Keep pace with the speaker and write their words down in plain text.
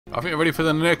I think I'm ready for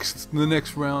the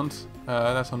next round.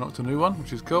 That's unlocked a new one,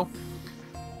 which is cool.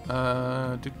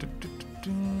 Oh,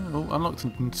 unlocked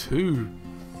in 2.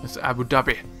 It's Abu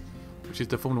Dhabi, which is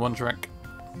the Formula 1 track.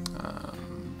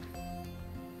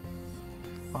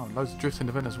 Oh, loads of drifting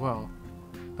event as well.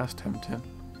 That's tempting.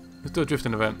 Let's do a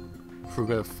drifting event for a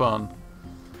bit of fun.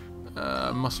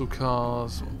 Muscle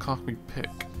cars. What car can we pick?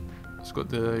 It's got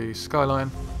the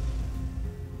Skyline.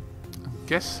 I'm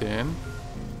guessing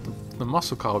the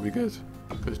muscle car will be good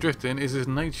because drifting is his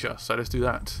nature. So let's do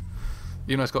that.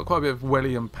 You know, it's got quite a bit of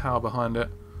welly and power behind it.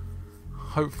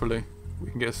 Hopefully,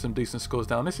 we can get some decent scores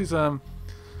down. This is the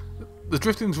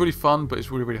drifting's really fun, but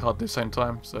it's really hard at the same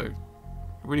time. So,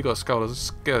 really got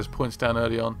to get those points down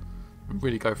early on and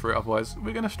really go for it. Otherwise,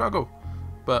 we're going to struggle.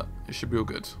 But it should be all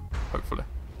good. Hopefully,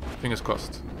 fingers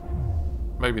crossed.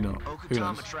 Maybe not. Who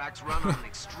knows? Tracks run on an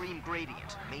extreme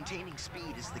gradient. Maintaining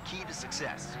speed is the key to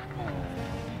success.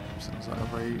 Sounds like a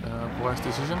very wise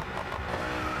decision.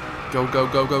 Go, go,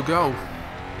 go, go, go!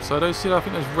 So those, I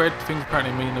think those red things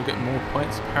apparently mean they'll get more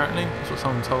points. Apparently, that's what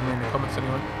someone told me in the comments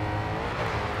anyway.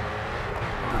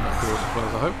 Did not do as well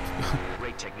as I hoped.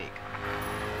 Great technique.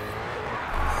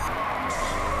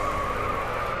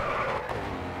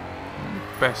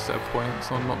 Best set of points,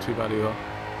 not too bad either.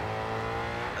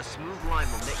 A smooth line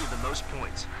will net you the most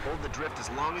points. Hold the drift as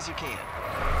long as you can.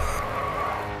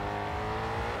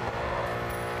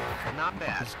 Not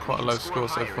bad. It's quite a low score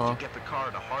so far. Get the car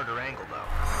at a harder angle though.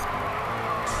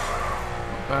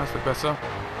 Not bad, a bit better.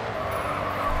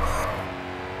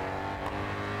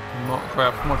 Not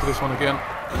great. Come on to this one again.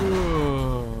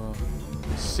 Ooh,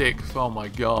 6th. Oh my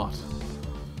god.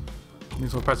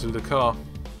 Need some practice with the car.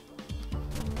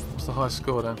 What's the highest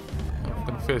score then? I'm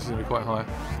going to feel this is going to be quite high.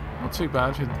 Not too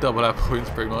bad. Should double our points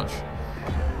pretty much.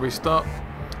 Restart.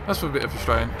 That's a bit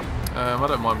frustrating. I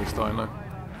don't mind restarting though.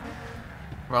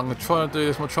 Right, I'm going to try to do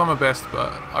this. I'm going to try my best,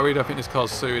 but I really don't think this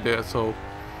car's suited it at all.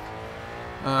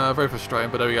 Very frustrating,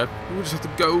 but there we go. We'll just have to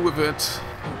go with it.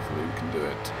 Hopefully we can do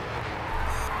it.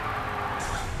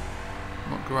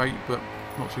 Not great, but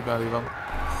not too bad either.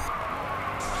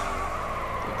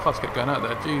 The cars kept going out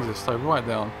there. Jesus, so right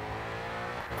down.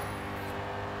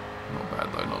 Not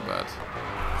bad though, not bad.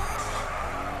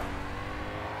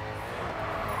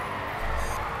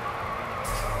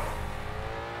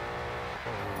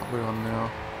 We're on now.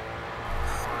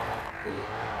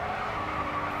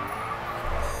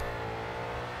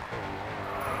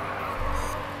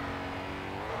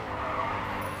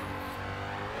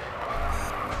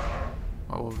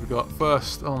 What have we got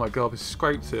first? Oh my god, we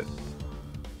scraped it.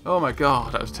 Oh my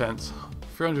god, that was tense.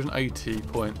 380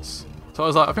 points. So I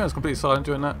was like, I think I was completely silent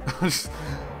during that.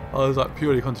 I was like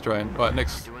purely concentrating. Right,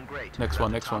 next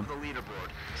one.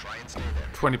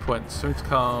 20 points. So we need to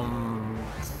come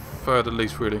third at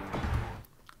least, really,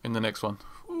 in the next one.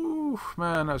 Ooh,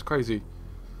 man, that was crazy.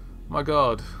 My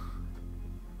god.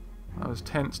 That was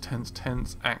tense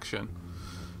action.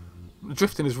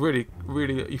 Drifting is really,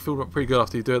 you feel pretty good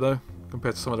after you do it though,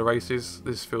 compared to some of the races.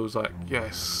 This feels like,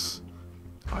 yes,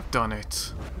 I've done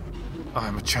it.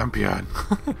 I'm a champion.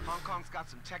 Hong Kong's got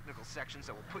some technical sections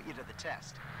that will put you to the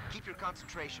test. Keep your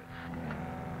concentration.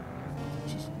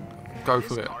 Just go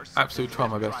for it. Absolutely try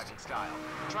my best.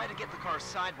 Try to get the car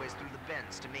sideways through the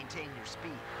bends to maintain your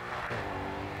speed.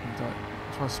 I'm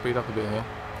trying to speed up a bit here.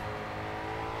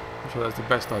 I'm sure that's the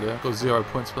best idea. Got 0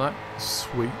 points for that.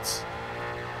 Sweet.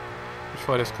 Let's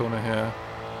try this corner here.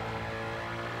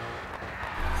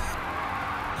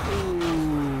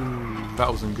 Ooh, that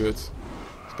wasn't good.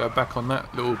 Let's go back on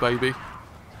that little baby.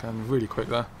 It's going really quick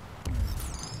there.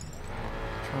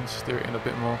 Try and steer it in a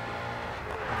bit more.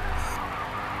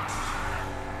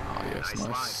 Oh yes,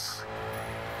 nice.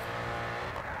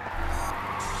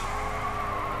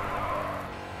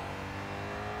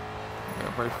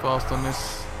 Going very fast on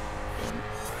this.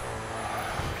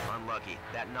 Unlucky.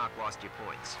 That knock lost you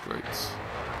points. Great.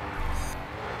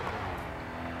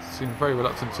 Seems very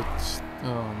reluctant to.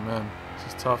 Oh man,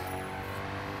 this is tough.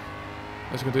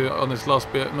 I'm just gonna do it on this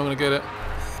last bit. I'm not gonna get it.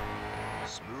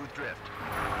 Smooth drift.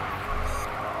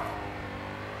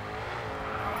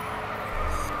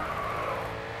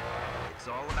 It's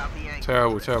all about the angle.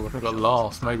 Terrible. I think I got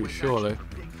last, maybe, surely.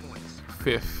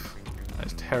 5th.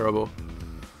 That's terrible.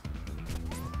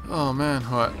 Oh man,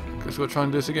 alright. Guess we'll try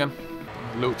and do this again.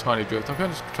 A little tiny drift. I'm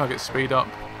gonna just try and get speed up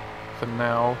for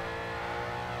now.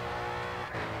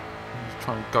 I'm just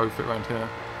trying to go for it around here.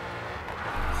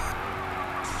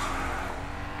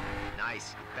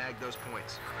 Nice. Bag those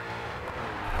points.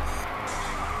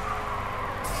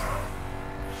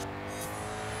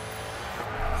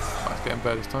 Right, it's getting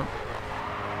better this time.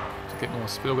 Just get more, a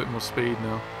little bit more speed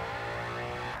now.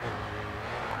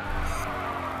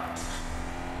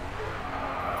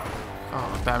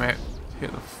 Oh, damn it.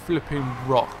 Hit the flipping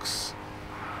rocks.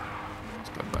 Let's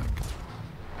go back.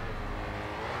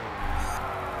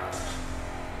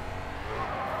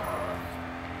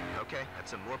 Okay,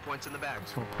 that's some more points in the bag.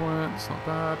 Some more points, not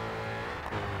bad.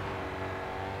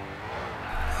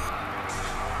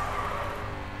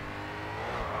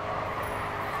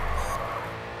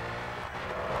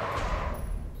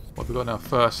 What have we got now?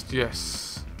 First,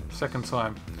 yes. Second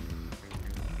time.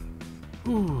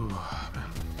 Ooh.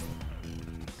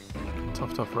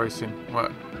 Tough racing.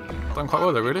 Right. Done quite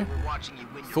well though, really.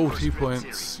 40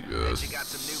 points.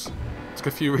 Yes. Took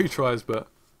a few retries, but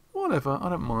whatever. I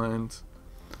don't mind.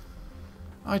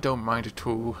 I don't mind at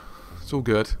all. It's all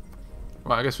good.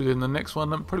 Right, I guess we're doing the next one.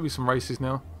 There'll probably be some races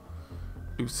now.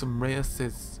 Do some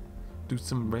races. Do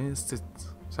some races.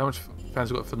 So how much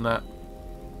fans we got from that?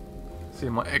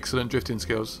 Seeing my excellent drifting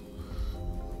skills.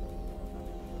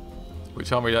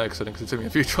 Which aren't really that excellent because it took me a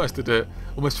few tries to do it.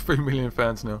 Almost 3 million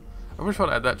fans now. I'm really trying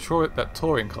to add that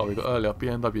touring car we got earlier,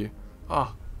 BMW.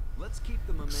 Ah, Let's keep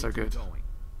the momentum so good. going.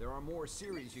 There are more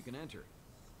series you can enter.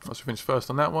 Let's finish first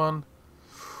on that one.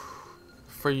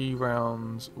 3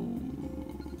 rounds. Ooh,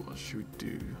 what should we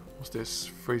do? What's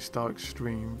this? Freestyle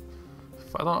Extreme.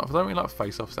 I don't really like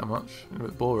face-offs that much. A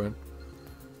bit boring.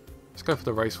 Let's go for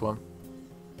the race one.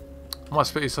 I might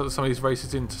split some of these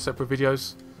races into separate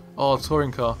videos. Oh,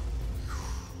 touring car.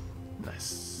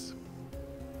 Nice.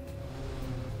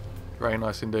 Very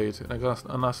nice indeed. And I got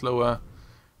a nice little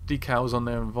decals on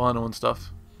there and vinyl and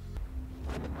stuff.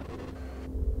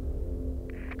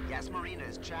 Gas Marina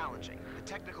is challenging. The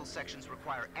technical sections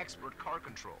require expert car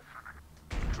control.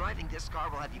 Driving this car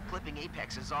will have you clipping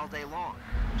apexes all day long.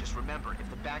 Just remember, if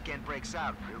the back end breaks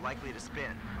out, you're likely to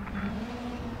spin.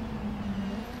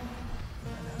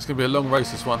 It's going to be a long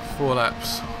race, this one. 4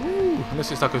 laps. Ooh,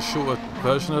 unless it's like a shorter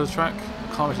version of the track. I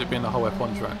can't imagine it being the whole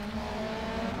F1 track.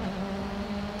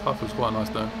 Car feels quite nice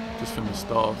though, just from the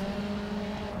start.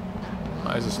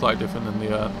 That is a slightly different than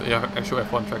the actual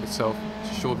F1 track itself.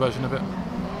 It's a short version of it.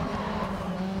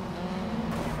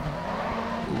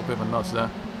 Ooh, a bit of a nudge there.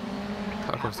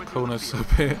 Cut across the corners a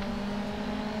bit.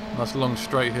 Nice long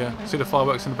straight here. See the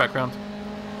fireworks in the background?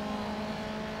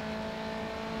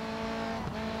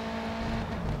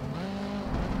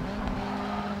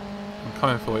 I'm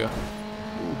coming for you.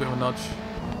 Ooh, a bit of a nudge.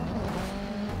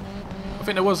 I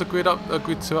think there was a Grid 2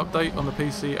 update on the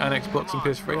PC and Xbox and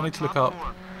PS3. I need to look up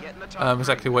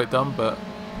exactly what it done, but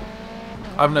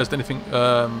I haven't noticed anything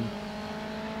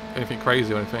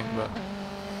crazy or anything. But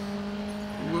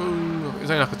woo, it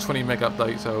was only like a 20 meg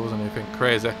update, so it wasn't anything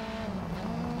crazy.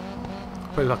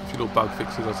 Probably like a few little bug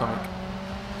fixes or something.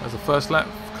 That's the first lap.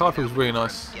 Car feels really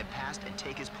nice,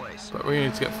 but we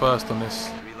need to get first on this.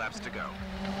 3 laps to go.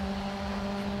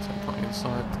 Take on the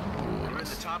inside. We're in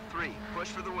the top 3. Push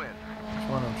for the win.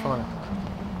 I'm trying.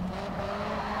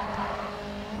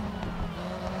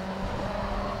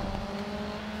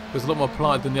 There's a lot more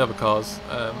applied than the other cars.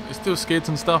 It's still skids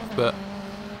and stuff, but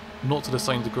not to the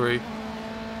same degree.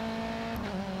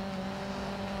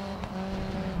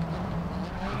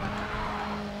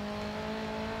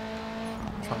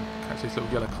 I'm trying to catch this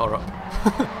little yellow car up.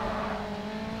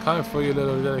 Coming for you,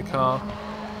 little yellow car.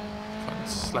 Trying to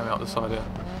slam it out the side here.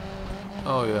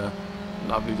 Oh yeah,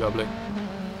 lovely jubbly.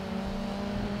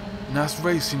 Nice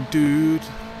racing, dude.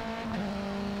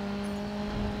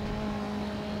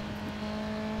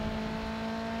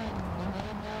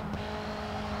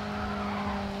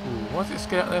 Ooh, what's it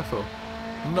skate out there for?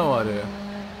 No idea.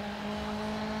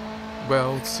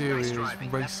 World Series racing.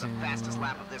 Fastest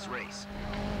lap of this race.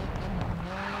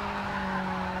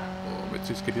 Oh, a bit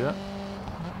too skiddy that.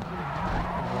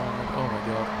 Oh my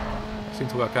god. That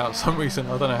seems to work out for some reason.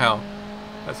 I don't know how.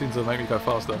 That seems to make me go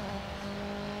faster.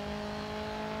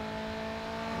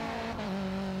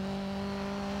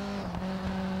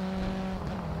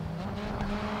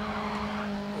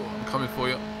 Coming for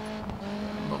you.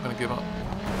 I'm not going to give up.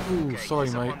 Ooh, Okay, sorry,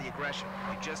 ease up mate. on the aggression.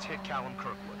 You just hit Callum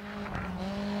Kirkwood.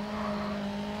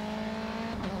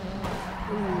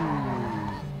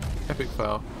 Ooh, epic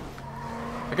fail.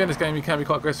 Again, this game you can be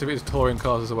quite aggressive. It is touring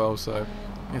cars as well, so you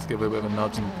have to give a bit of a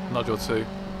nudge or two.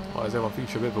 Otherwise, everyone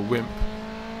thinks you're a bit of a wimp.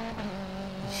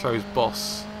 It shows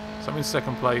boss. So I'm in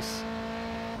second place.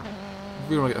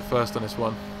 We want to get the first on this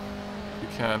one. If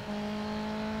we can.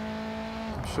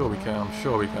 I'm sure we can. I'm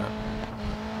sure we can.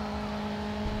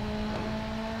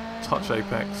 Touch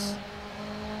apex.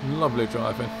 Lovely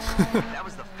driving. That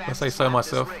was the I say fastest so lap of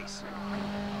this myself. race.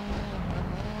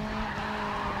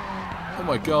 Oh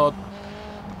my god.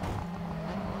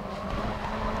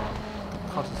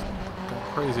 Car just going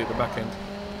crazy at the back end.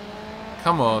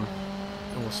 Come on.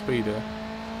 More speed here.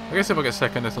 I guess if I get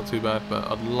second, that's not too bad,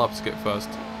 but I'd love to get first.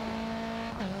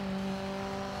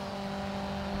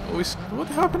 What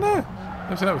happened there?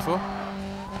 Never seen that before.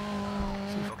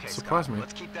 Okay, Surprised Scott, me.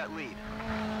 let's keep that lead.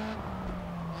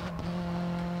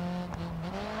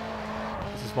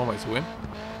 This is one way to win.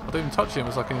 I didn't even touch him. It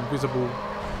was like an invisible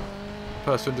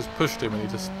person just pushed him and he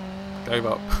just gave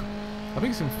up. I think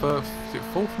he's in first. Is it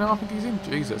fourth now? I think he's in.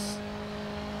 Jesus.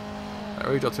 I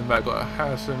really dropped him back. Got a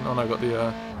Harrison. Oh no, got the.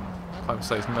 I can't even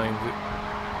say his name. Is it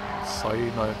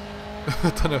Saeed? No. I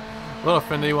don't know. I'm not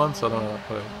offend anyone, so I don't know.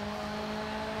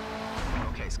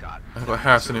 Okay, Scott. I've got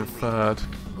Harrison in third.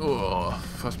 Oh,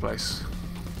 first place.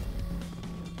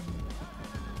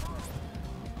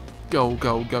 Go,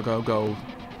 go, go, go, go.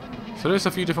 So there's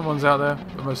a few different ones out there,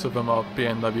 but most of them are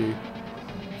BMW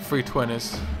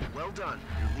 320s. Well done.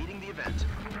 You're leading the event.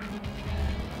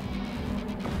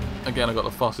 Again, I got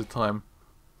the fastest time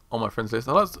on my friends list.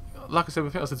 Like I said, I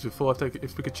think I said this before,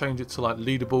 if we could change it to like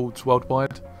leaderboards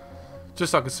worldwide,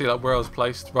 just so I could see like where I was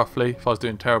placed roughly, if I was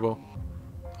doing terrible.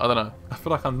 I don't know. I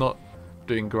feel like I'm not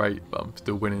doing great, but I'm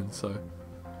still winning, so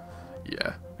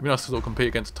yeah. It'd be nice to sort of compete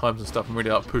against times and stuff and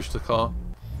really like push the car.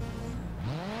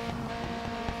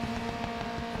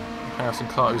 Harrison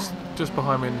Carter is just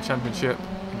behind me in the championship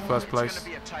in first place. It's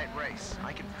gonna be a tight race.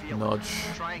 I can feel Nudge,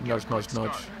 it. Try and get nudge, a quick nudge,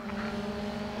 nudge. start.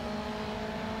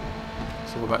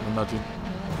 It's all about the nudging.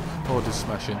 Or just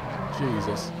smashing.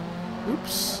 Jesus.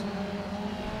 Oops.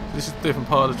 This is a different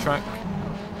part of the track.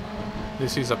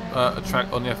 This is a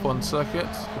track on the F1 circuit,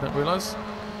 if you don't realise.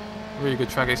 Really good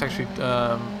track. It's actually,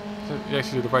 you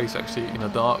actually do the race actually in the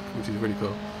dark, which is really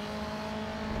cool.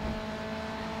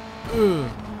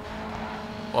 Ugh.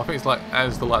 Well, I think it's like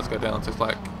as the lights go down, so it's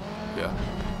like, yeah.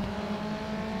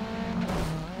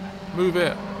 Move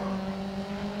it.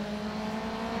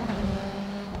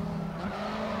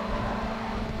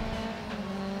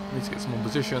 Need to get some more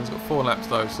positions. Got 4 laps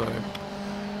though, so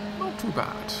not too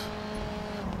bad.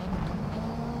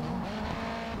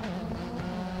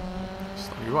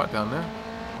 Slow you right down there.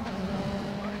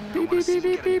 I want to see you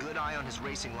get a good eye on his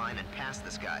racing line and pass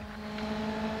this guy.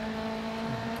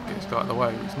 Get this guy out of the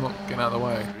way. He's not getting out of the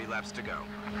way. 3 laps to go.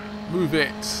 Move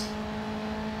it.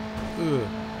 Ugh.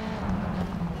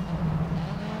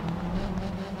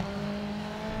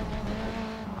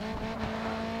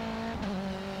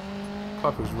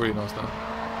 Car feels really nice now.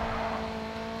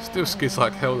 Still skids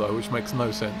like hell though, which makes no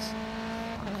sense.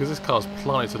 Because this car's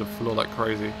planted to the floor like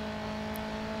crazy.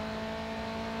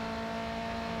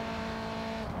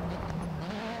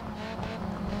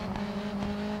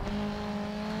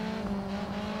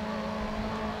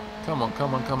 Come on,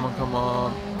 come on, come on, come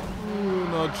on. Ooh,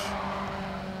 nudge.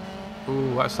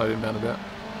 Ooh, that slowed him down a bit.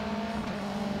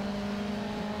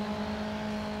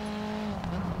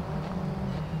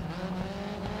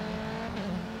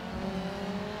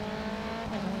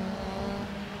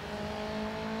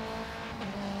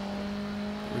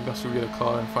 We must get a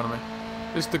car in front of me.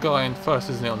 This is the guy in first,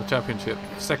 isn't it, on the championship?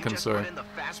 Second, sorry.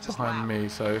 It's behind me,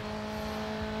 so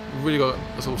really got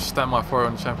to sort of stamp my throw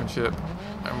on the championship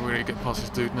and really get past this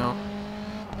dude now.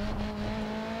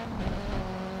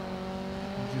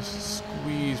 Just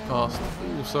squeeze past.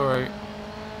 Oh, sorry.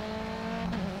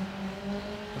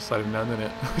 I slowed him down, didn't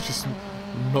it? Just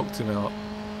knocked him out.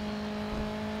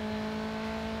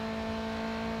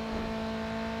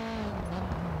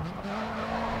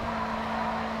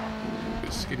 Ooh, a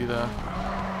bit skiddy there.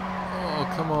 Oh,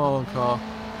 come on, car.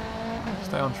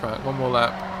 Stay on track. One more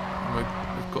lap. And we've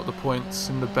got the points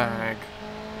in the bag.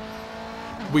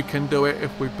 We can do it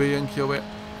if we B&Q it.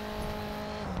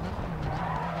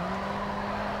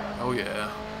 Oh yeah.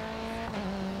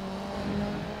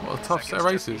 What a tough set of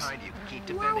races.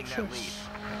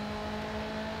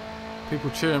 People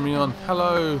cheering me on.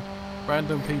 Hello,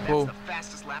 random people. That's the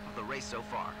fastest lap of the race so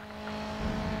far.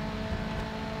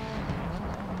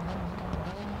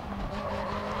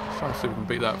 Trying to see if we can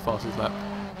beat that fastest lap.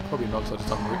 Probably not, because I just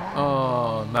haven't.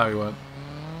 Oh, no, he won't.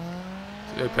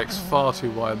 The apex far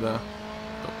too wide there.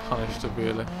 Got punished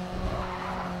severely.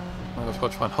 I've just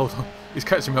got to try and hold on. He's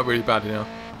catching me up really badly now.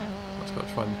 I've just got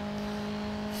to try and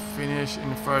finish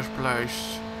in first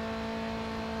place.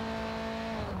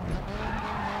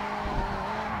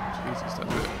 Jesus, that's a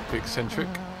bit eccentric.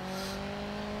 Is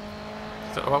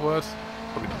that the right word?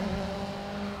 Probably not.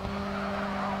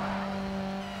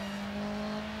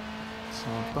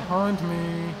 Someone's behind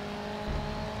me.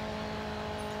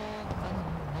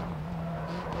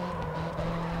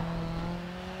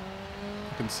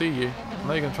 I can see you. I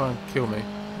know you're going to try and kill me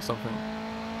or something.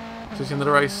 Is this the end of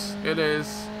the race? It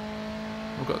is.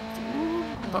 We've got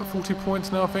about 40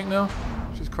 points now, I think now.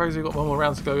 Which is crazy. We've got one more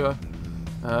round to go.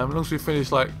 As long as we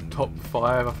finish like top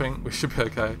 5, I think. We should be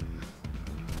okay.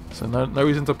 So no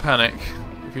reason to panic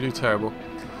if you do terrible.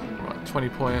 Right, 20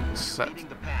 points. Leaving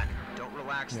the pack. Don't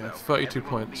relax, Yeah, though. 32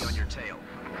 Everyone will points. be on your tail.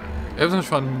 Everyone's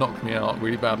trying to knock me out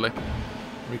really badly.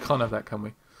 We can't have that, can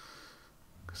we?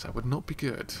 Because that would not be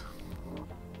good.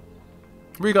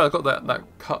 We got that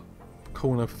cut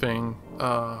corner thing.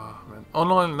 Man.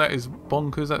 Online, that is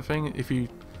bonkers. That thing. If you're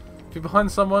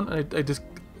behind someone and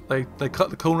they cut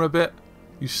the corner a bit,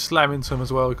 you slam into them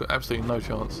as well. You've got absolutely no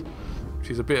chance, which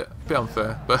is a bit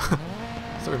unfair, but there's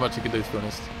not very much you can do, to be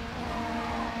honest.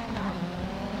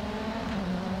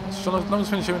 So as long as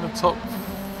finishing in the top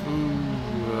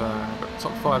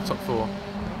 5, top 4, all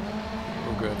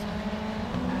good.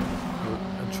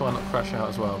 And try not to crash out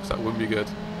as well, because that wouldn't be good.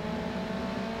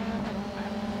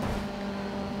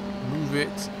 Move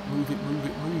it, move it, move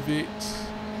it, move it.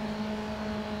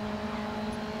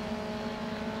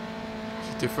 Which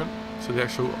is different to the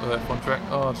actual F1 track.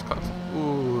 Oh, I just cut.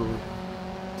 Ooh.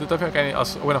 I don't think I gained any.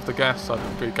 I went off the gas, so I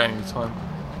didn't really gain any time.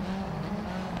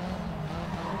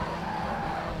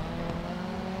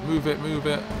 Move it, move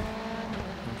it.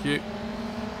 Thank you.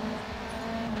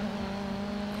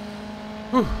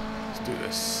 Whew. Let's do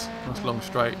this. Nice long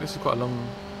straight. This is quite a long.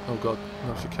 Oh god,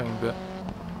 no chicane bit.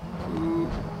 Ooh.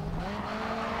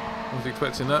 I was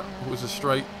expecting that. It was a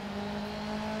straight.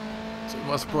 To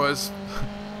my surprise,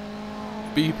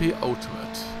 BP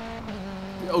Ultimate.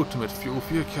 The ultimate fuel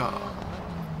for your car.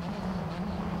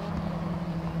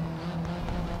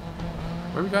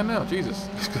 Where are we going now? Jesus.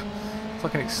 It's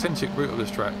like an eccentric route of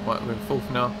this track. Right, we're in 4th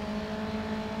now.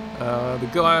 The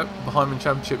guy behind me in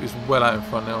Championship is well out in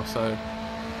front now, so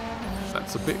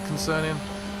that's a bit concerning.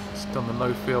 It's done the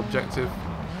no fear objective.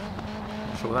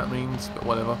 Not sure what that means, but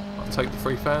whatever. I'll take the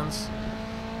free fans.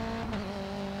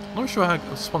 Not sure how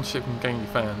a sponsorship can gain you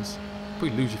fans.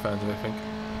 Probably lose your fans, I think.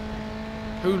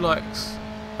 Who likes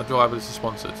a driver that's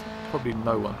sponsored? Probably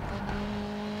no one.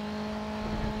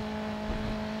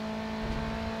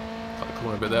 Cut the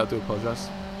corner a bit there, I do apologise.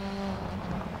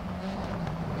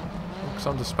 Because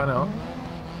I'm just span out.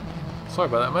 Sorry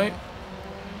about that, mate.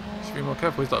 Should be more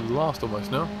careful, he's like last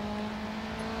almost now.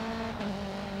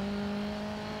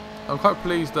 I'm quite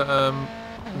pleased that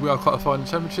we are qualifying the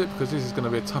championship, because this is going to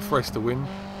be a tough race to win.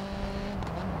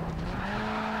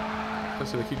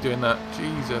 Especially they keep doing that.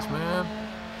 Jesus, man.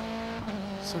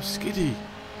 So skiddy.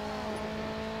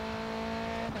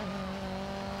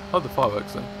 I love the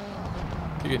fireworks though.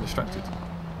 Keep getting distracted.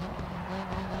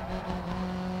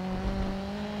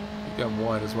 Keep going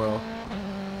wide as well.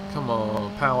 Come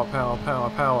on. Power, power, power,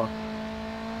 power.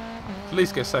 At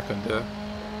least get second, yeah.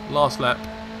 Last lap.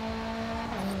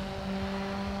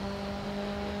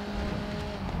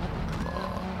 Come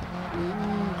on.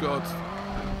 Ooh, God.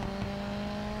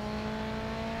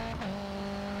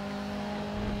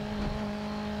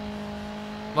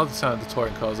 Love the sound of the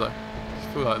touring cars though. I just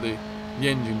feel like the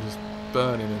engine just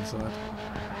burning inside.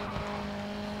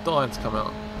 Dying to come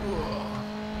out.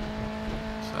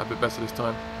 Just a bit better this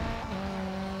time.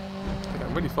 They're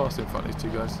going really fast in front of these two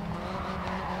guys.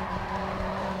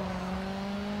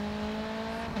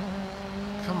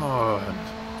 Come on.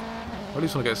 I at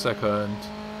least want to get second.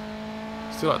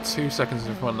 Still like 2 seconds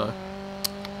in front though.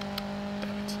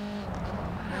 Damn it.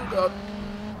 Oh god.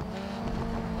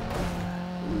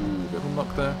 Bit of a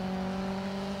knock there.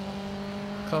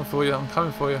 Coming for you, I'm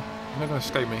coming for you. You're not going to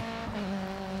escape me.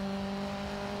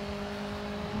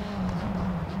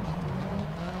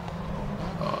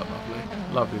 Oh, lovely.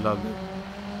 Lovely, lovely.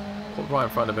 Put right in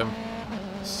front of him.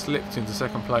 Slipped into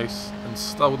second place and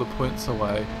stole the points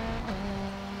away.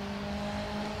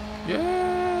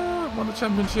 Yeah! Won the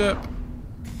championship!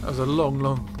 That was a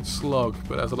long slog,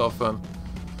 but that was a lot of fun.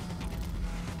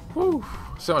 Woo!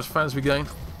 So much fans we gained.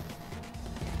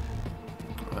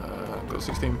 Got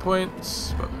 16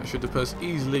 points, but I should have put us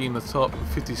easily in the top.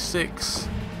 56.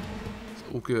 It's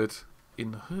all good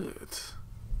in the hood.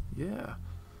 Yeah.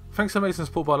 Thanks for amazing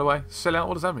support, by the way. Sell out,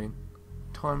 what does that mean?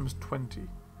 Times 20.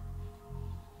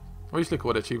 I used to look at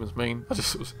what achievements mean. I just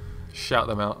sort of shout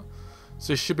them out.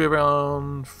 So it should be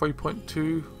around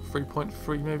 3.2,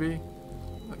 3.3 maybe.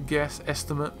 I guess,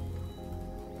 estimate.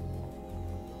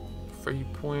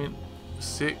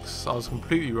 3.6. I was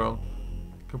completely wrong.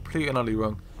 Completely and utterly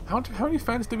wrong. How many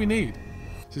fans do we need?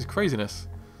 This is craziness.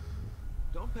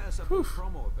 Don't pass up the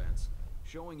promo events.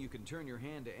 Showing you can turn your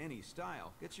hand to any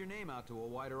style gets your name out to a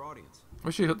wider audience. I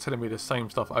wish you were telling me the same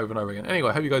stuff over and over again. Anyway,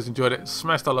 I hope you guys enjoyed it.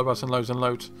 Smash that like button loads and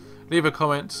loads. Leave a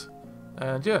comment.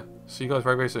 And yeah, see you guys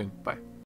very, very soon. Bye.